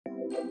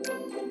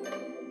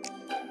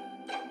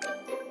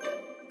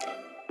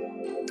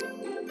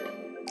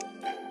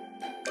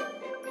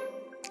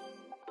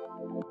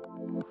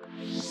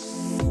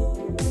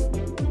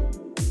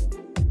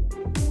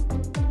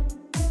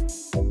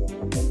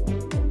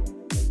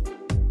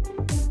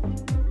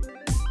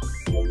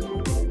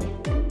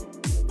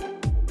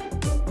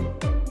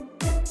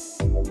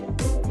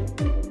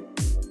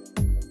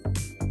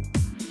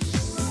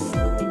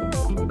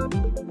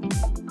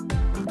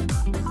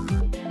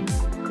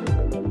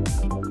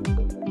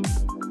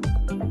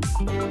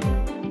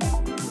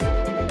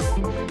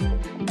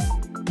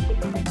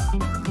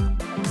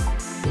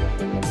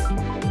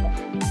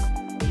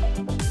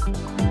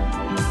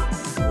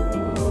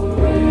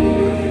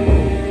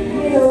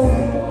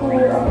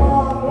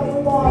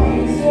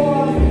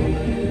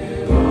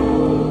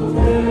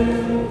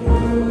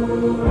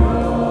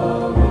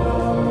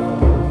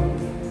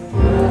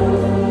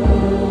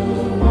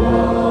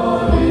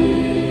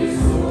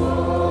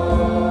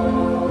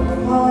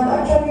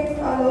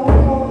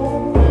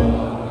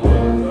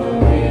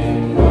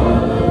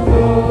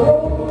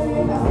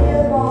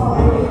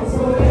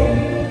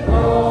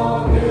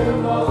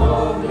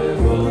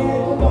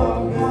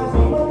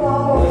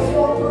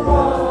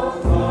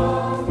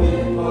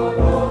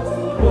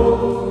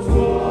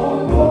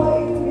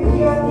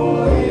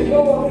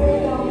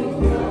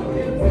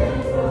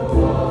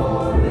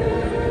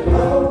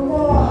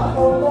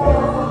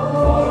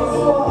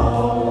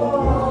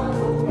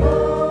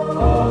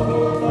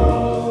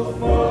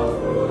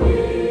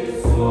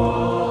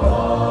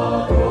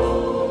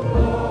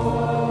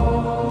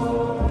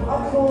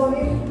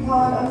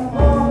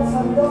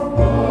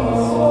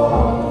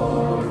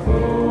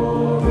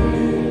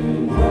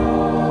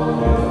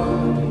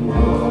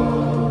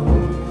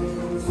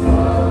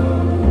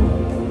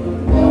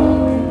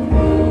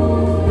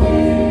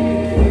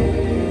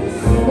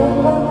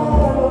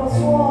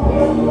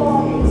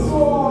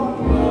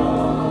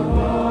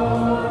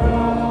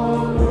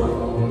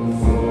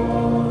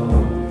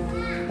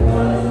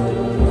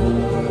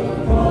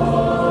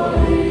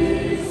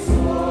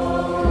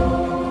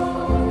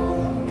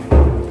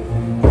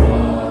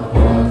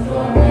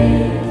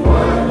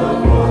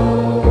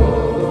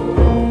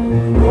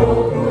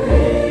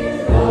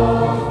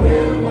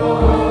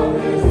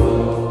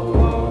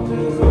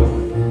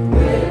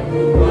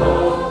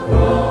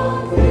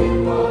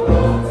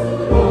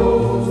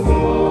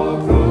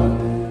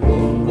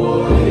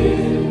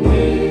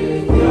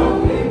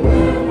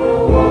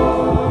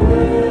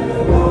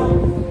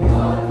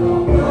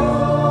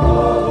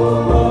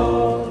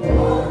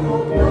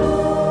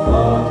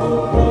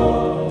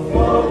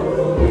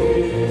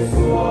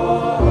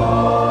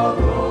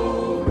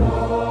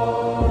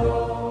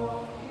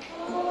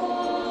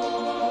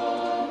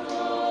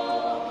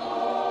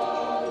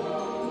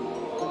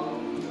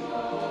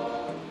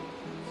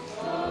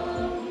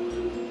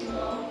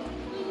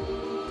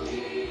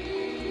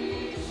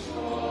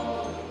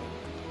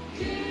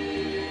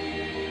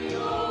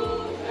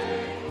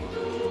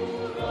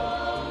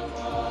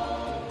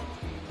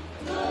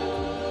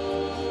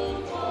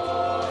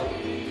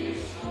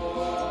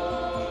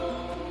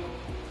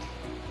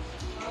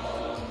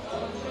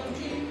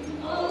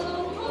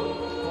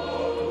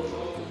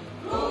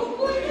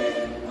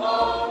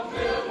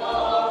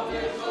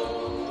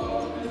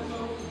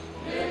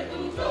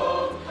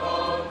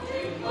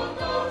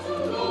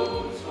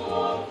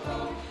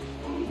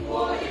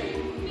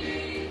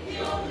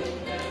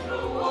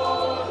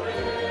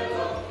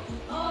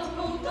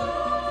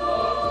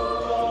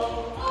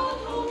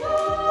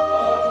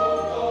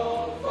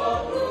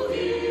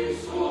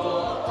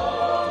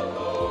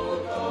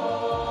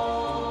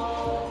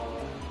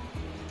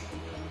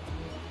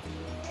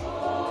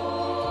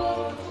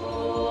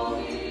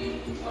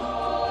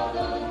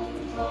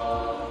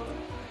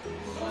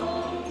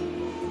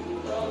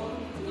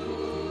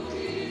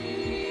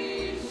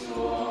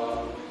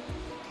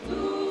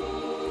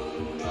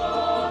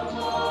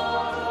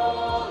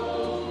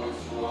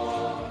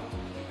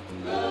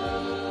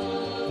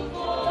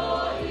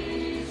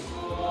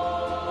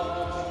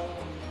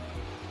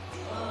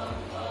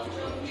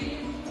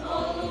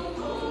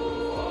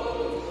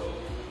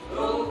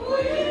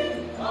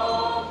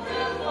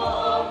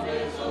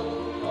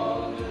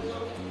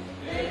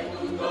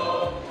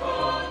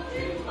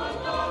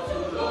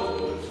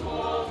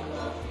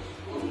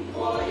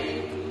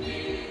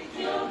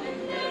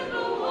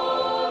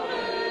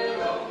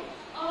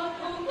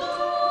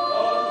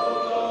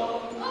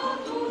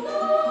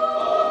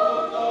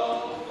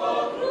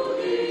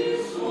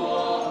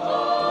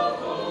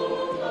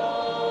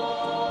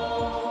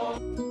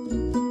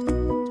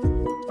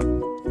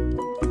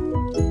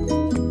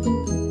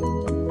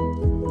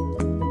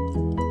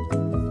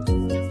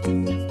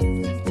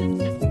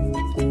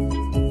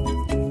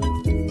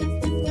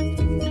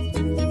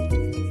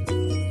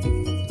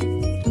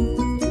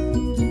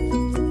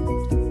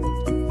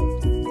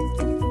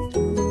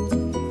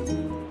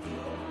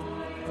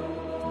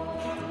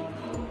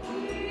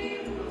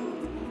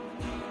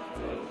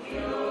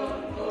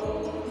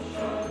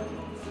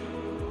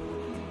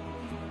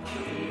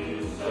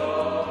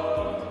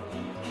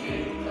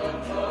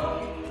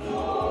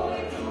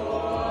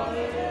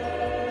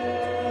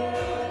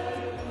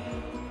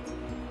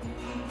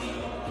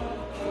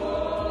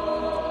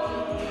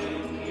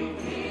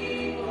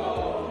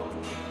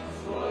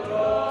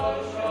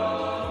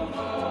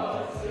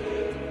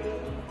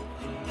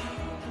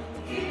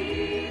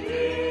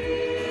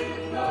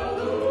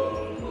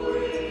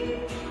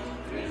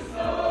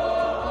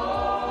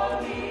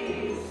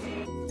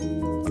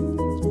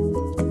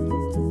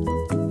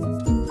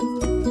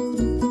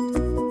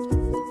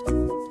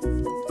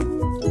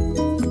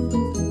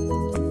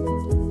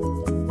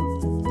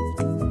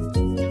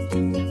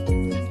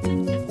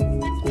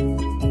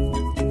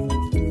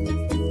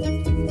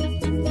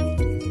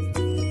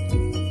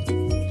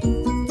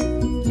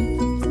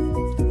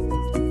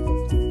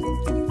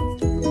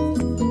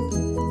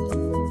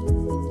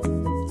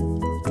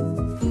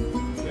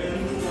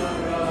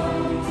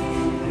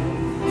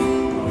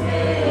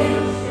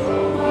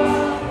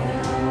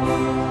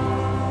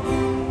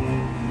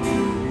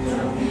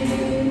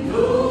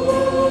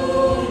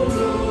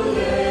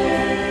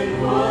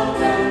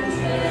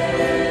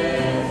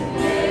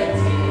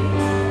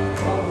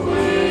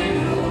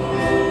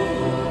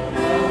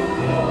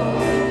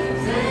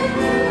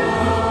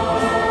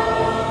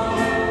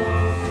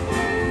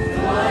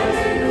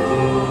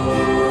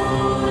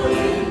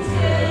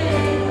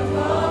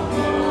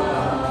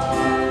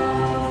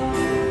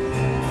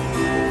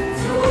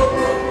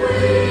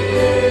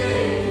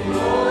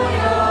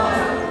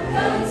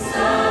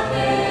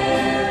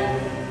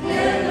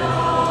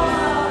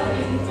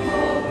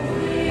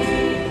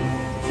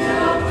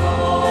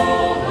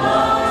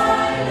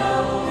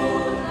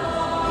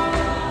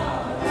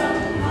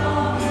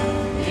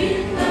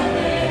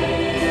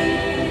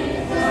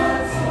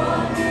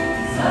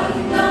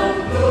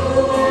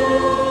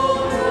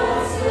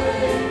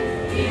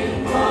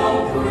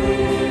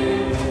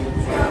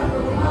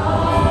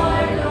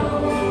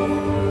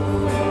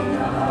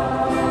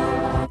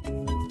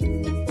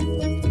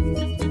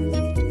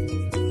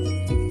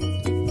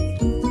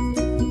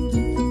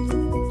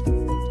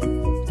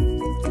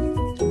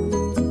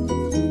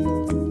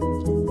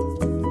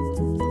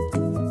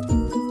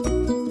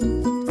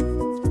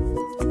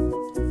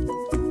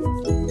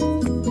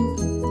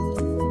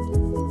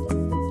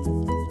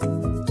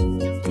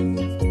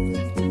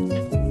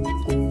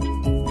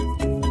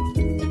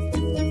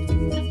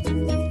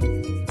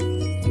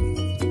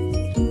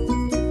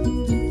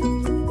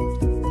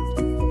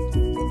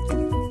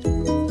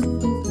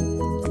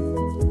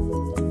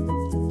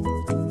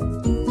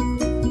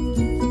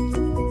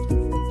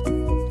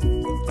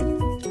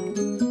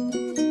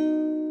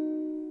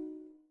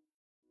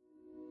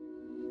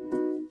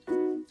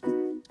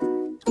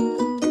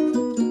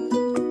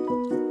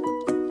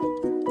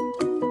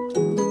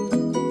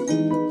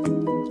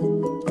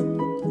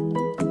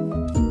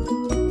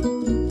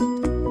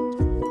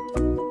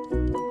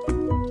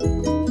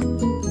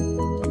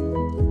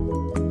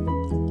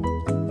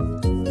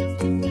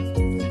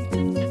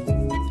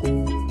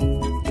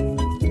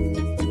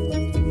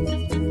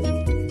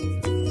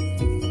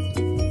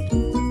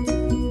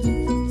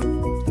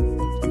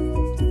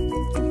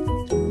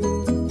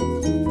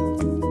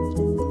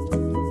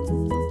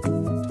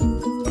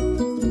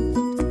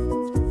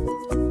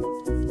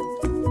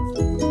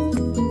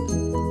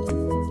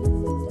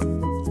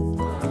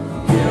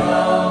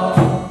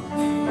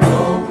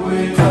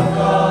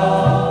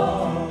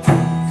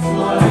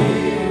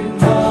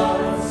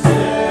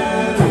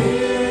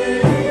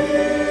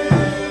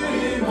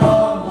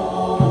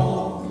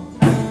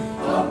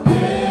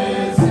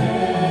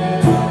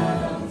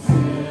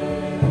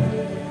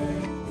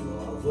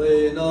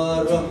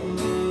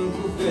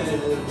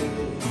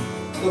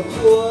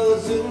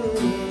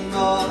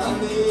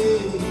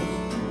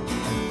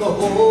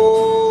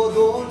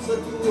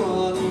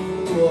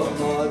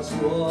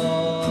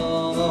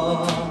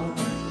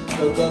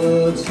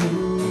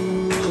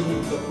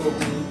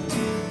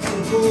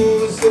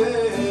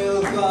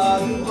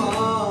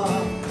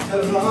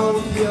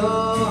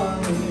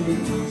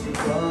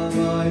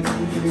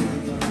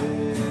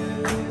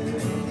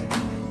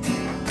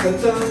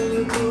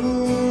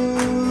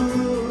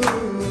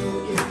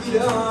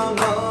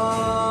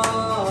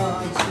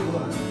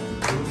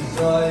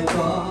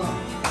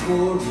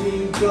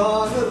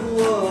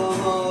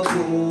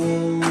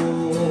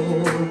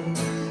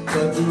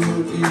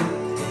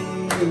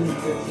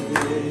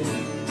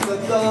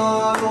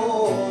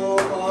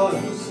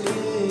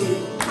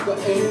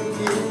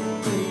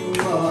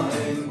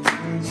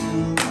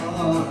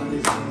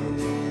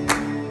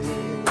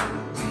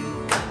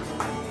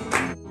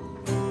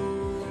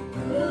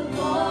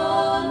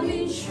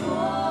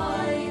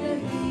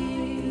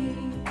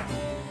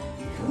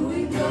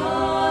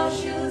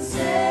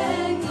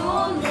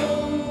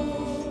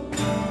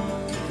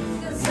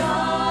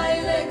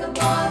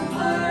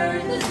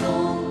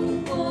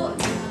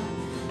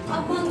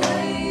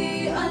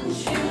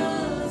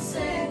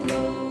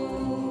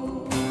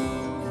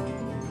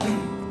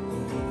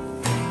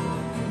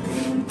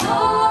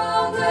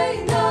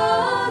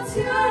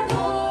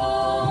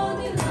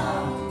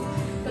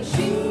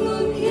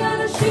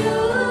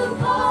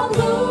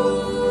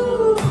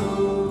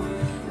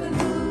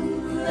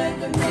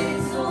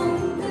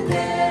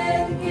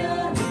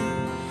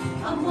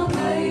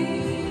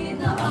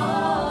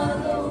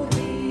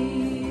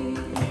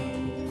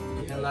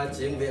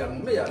Tiếng về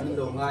ăn mấy ăn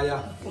đồ ngay à,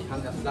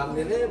 hàng ăn làm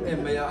nên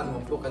em mấy ăn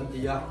một phần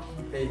tí à,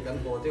 hay cần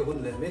bỏ theo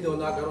hôn lên mấy đồ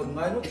na cái rồi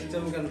ngay lúc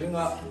chơi cần riêng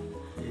à,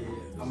 thì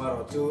amaro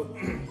chú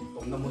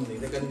cũng nằm muốn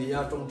để cái đi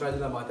à, trong trai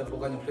là mà tập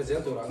cái những cái gì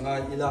đó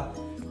ngay đi là,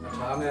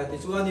 sáng ngày thì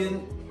chú anh nhìn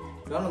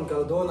cái rong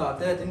cầu đồ na,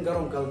 thế tin cái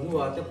rong cầu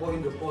nua, thế po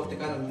in report thế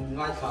cái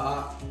ngay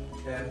thả,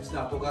 em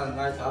snap cái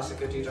ngay thả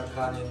secretary trang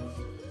khan in,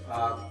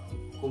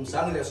 cùng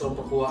sáng ngày sớm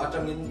bọc hoa,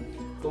 trong in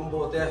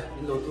combo thế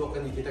in lô tuộc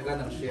cái này kita cái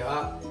nằm xia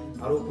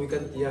aru kuikan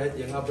tia he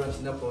tiang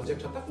branch na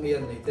project thatak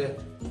mian nei te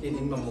in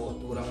mamo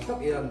turang tak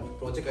ian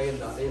project ayan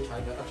da te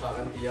thai ga atha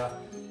kan tia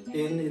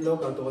in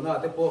local to na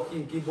te po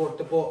keyboard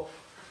te po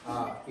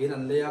in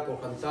an leya ko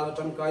kan sa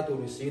tang kai tu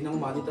si nang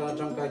mani ta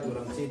tang kai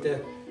turang si te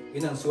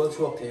in an sual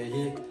chuak the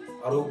hi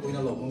aru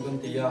kuina lo mong kan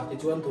tia ti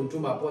chuan tun chu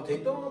ma po the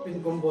to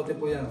pin combo te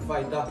po yan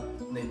faita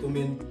nei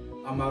tumin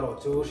amaro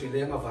chu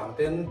sileng awang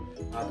ten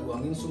adu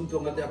angin sum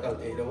tuang ate akal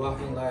thei dawa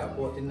hin lai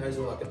po tin ai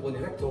zo ate po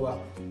ni rek to wa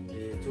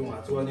chunga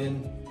chuanin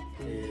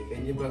cái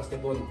như branch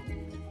stepon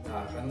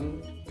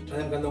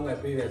kan kan long ai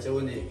pri ve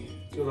chaw ni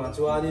chuwa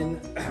chuanin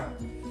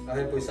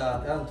ai poisa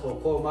an tho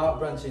ko ma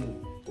branchin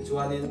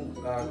chuanin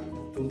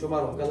tum chuma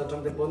rong kala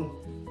tang stepon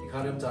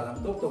ikharem chanam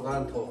tok tok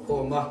an tho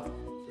ko ma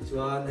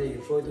chuan ei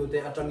foi tu te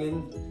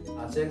atangin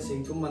cheng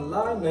sing thum man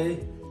lai mei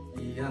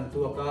i han tu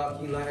ka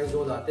ki lai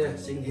zo la te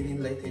sing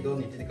hin lai thei do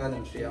ni ti kan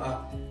ria a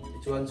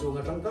chuan chu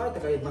nga tang kai ta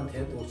kai man the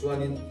tu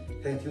chuanin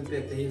thank you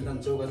pek te hin han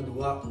chaw kan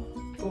duwa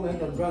công an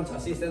cần branch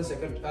assistant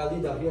secretary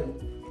leader hiện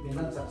mình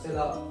đang sắp sẽ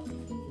là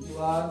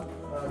chuan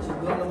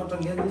Chhimluang là một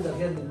trong những leader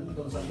hiện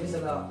tuần sắp sẽ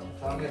là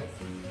tháng này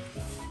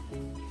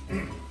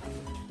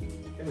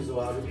cái bây giờ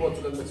report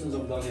cho các bạn xem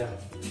dòng đó nha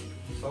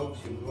sau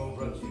Chhimluang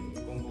branch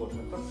công bố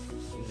thật tất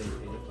xin đề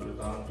nghị được tôi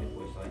đang thì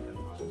buổi sáng cần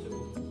phải chịu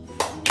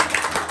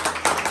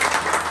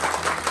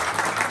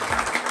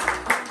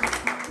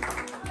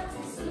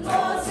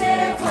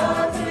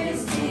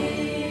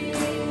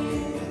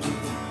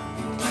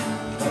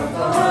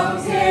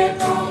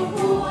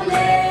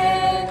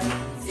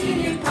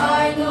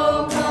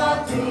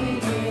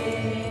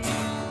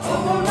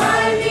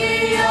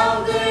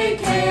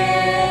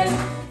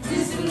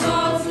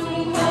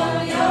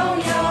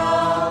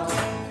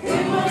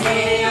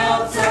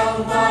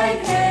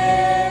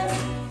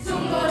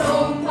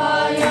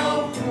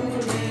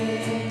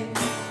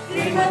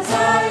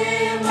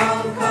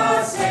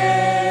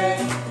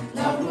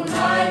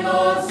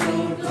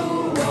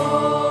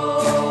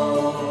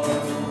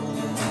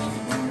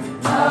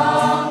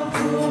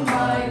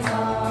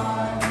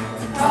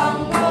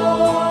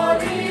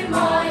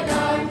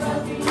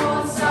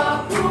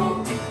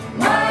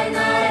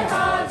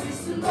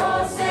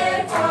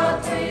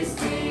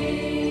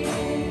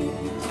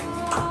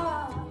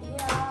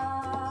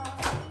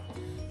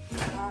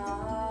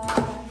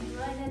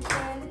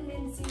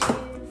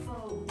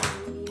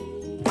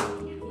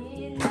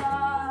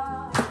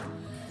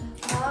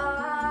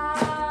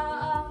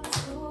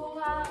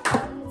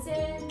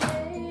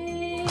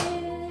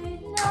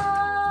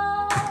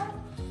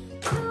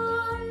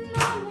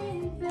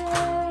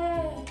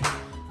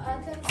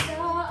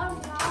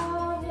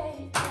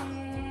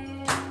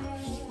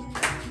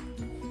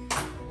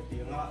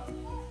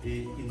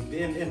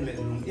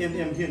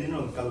em hiền nó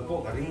cầu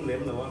cổ cả riêng lên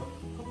rồi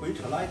quý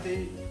trở lại thì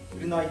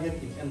cái này hiền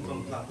thì em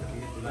không làm được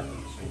cái này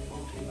sẽ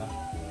không thể là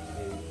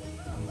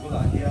có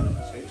là hiền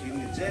sẽ chỉ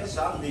mình dễ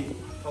sáng đi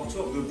học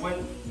cho người quen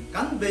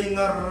cắn bề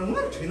ngar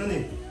ngắt chuyện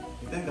này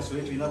nên cái suy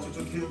chỉ là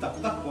chút khi tập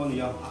tập con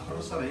nhiều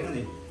rất là đấy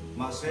này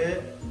mà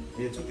sẽ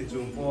để chút thì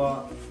dùng qua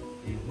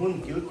thì muốn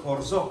kiểu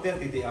khổ dốc tên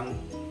thì ăn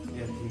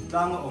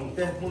tang om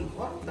te mun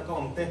khot ta ka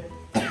om te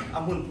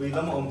amun pui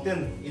lam om ten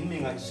in mi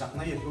ngai sak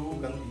na yetu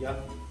kan tia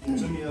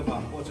chumi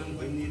bang po chun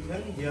pui ni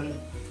then hian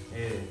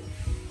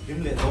lim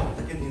le do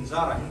takin in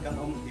zara in kan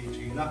om ti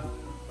thina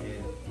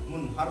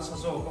mun har sa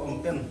zo ko om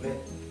ten le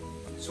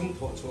sum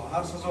tho chu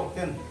har sa zo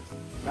ten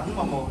nang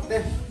ma mo te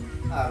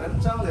ram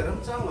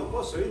chang lo ko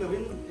soi lo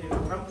win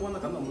ram pon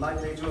kan om lai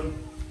nei chun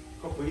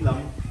ko pui lam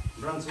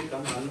ran si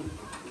kan han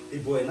ti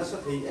boi na sa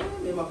thei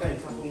em ma kai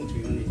thapung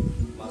thina ni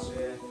ma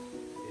se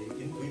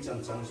in pui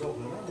chang zo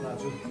na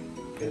chu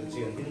cái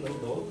chuyện tin đấu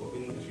đấu của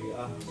bên cái gì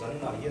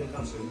rằng là hiện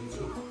căn sự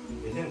như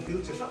thế nên thiếu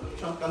chỉ sắc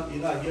trong căn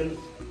tin là hiện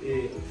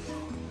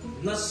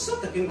nó rất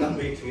là kinh căn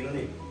về chuyện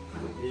này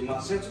thì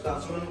mà sẽ chúng ta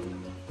cho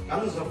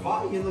căn giờ phá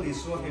hiện nó đi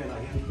xuống hiện là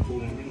hiện cùng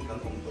những căn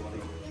phòng tổ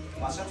này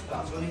mà sẽ chúng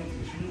ta cho những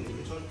cái chuyện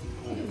này cho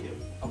cùng hiện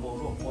à bộ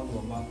đồ quan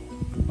đồ mà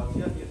bắt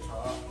hiện hiện trả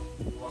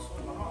và số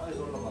nó ai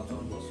rồi là bắt cho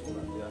và số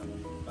là hiện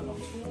căn nó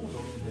số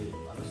rồi thì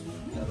anh số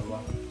nhà đó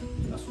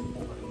là số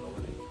một cái đó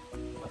này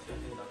bắt hiện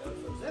hiện là cái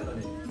rất là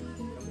này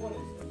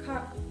ค่ะ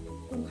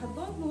กลุ่มขัด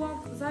ต้นนัว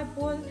ใจป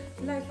น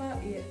ไล่ฟ้า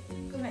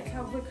ก็ไงข้า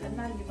วเพื่อขัน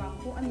นั่นอยู่บาง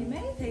พวกอันนี้ไม่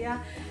เทีย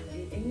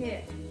เอ็งเนี่ย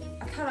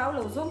ถ้าเรา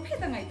ส่งเพศ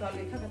ยังไงตัวเล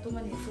ยค่ะกับตัว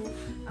มันนี่สู้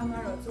อามา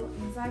เราสู้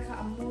ใจค่ะ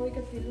อมวย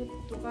กับที่รู้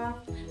ตัวก็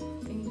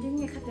เอ็งยิ่งเ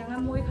นี่ยขัดยังอ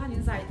มวยค่ะยั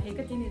งใจเท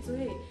กับที่นี่สู้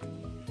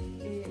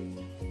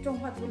จง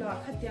พัดบุหรี่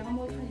ขัดยังอม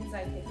วยค่ะยังใจ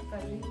เทกั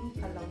บยิ่ง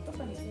ขัดเราตัว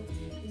ก็นี่สู้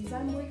ยังใจ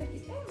มวยกับ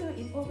ที่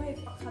อินโอไป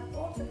ขัดโ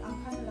อ้ซึ่งอัง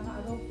คันแล้วอ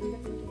ารมณ์คุยกั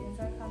บตัวยังใ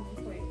จค่ะมัน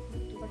คุย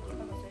ตัวก็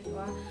ตัวก็สวย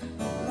ว่า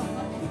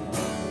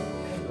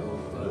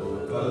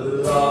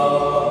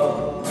Allah,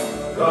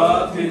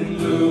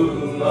 K.T.P,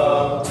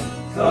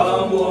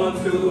 someone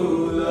to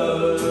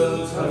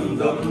love,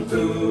 Chandam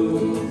to,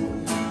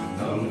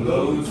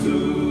 Nanglo to,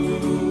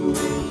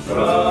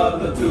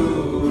 Trata to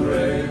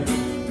rain,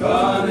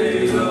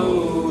 Kanilo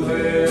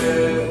he,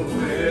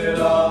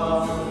 Vela,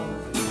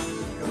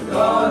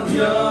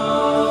 Kanyan,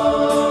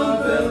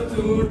 Vel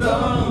to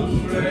dam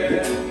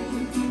rain,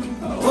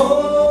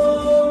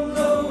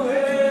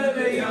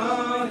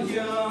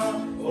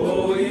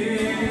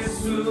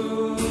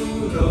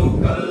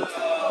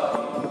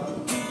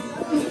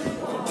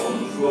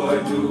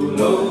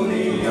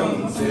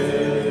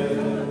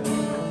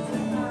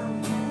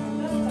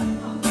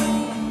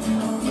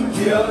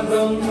 Yang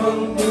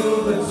dong tu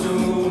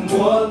bersum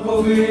buat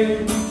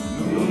bui,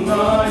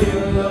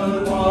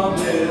 lumayan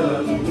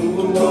pameran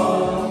tua.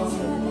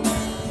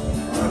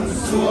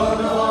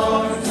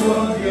 Suara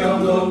cuan yang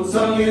dong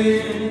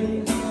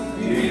sangin,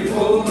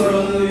 ibu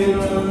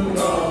berlian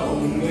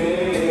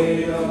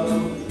naungnya.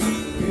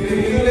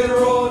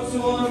 Hero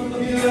cuan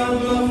yang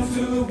dong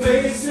tu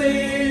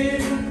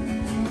basic,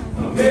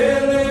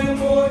 ambil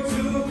moi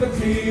tu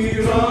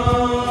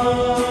ketiran.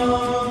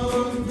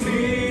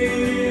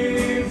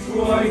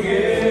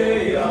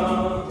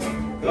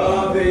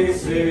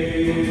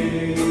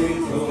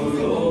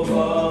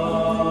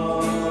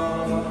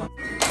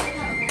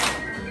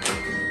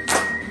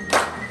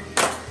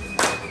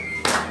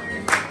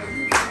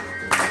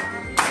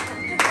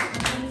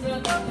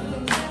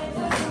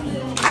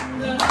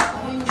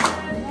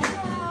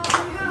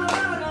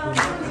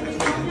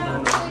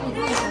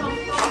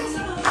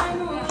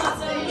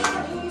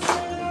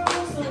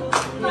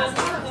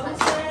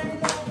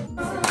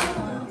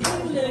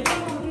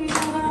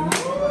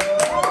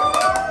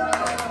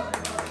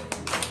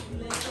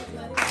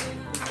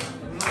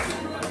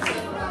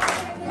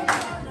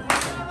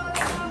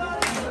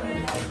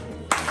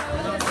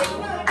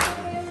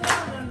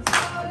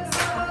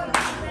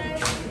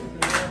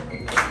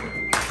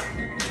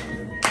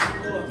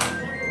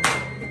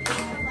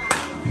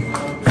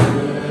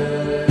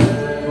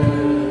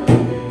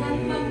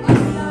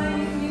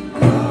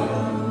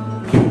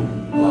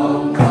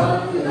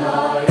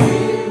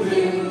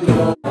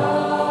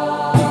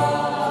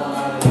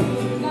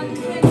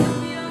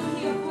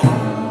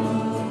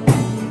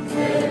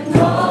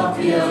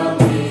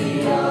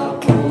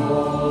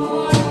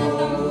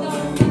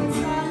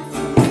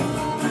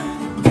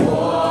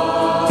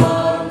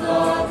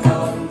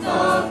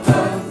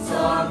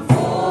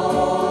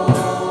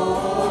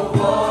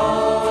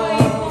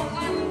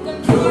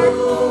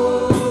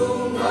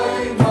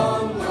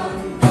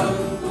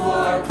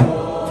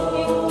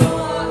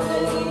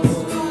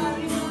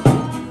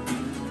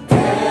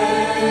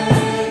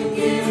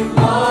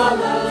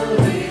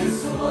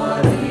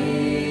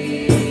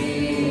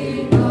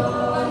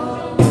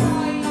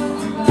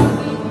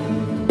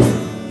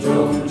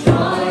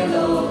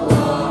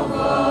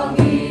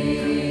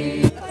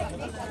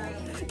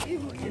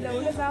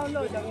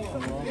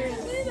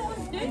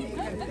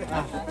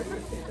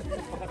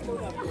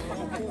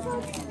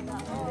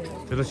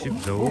 fellowship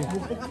dấu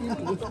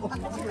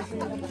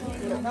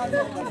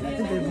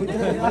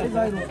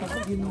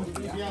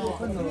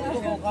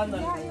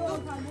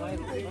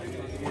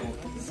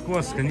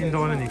squash kan in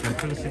dawn ni kan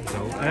fellowship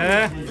dấu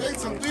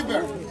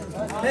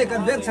hey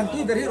kan vek sang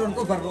tu dari ron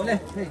ko barlo le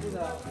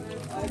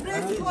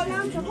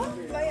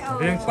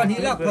hey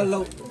panila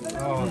kalau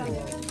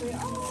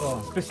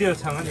special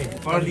chang ani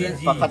parli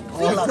ji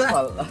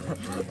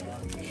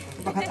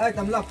pakhat ai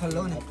tam lak phal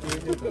lo ni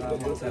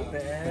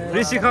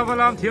Risi kha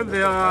balam thiam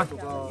ve a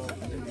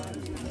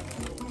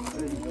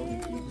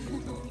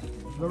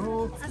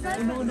Lalu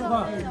inu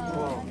ba.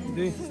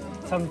 Di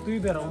sang tui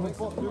berang mo.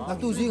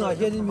 tu ji nga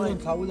hian in mi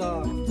thau la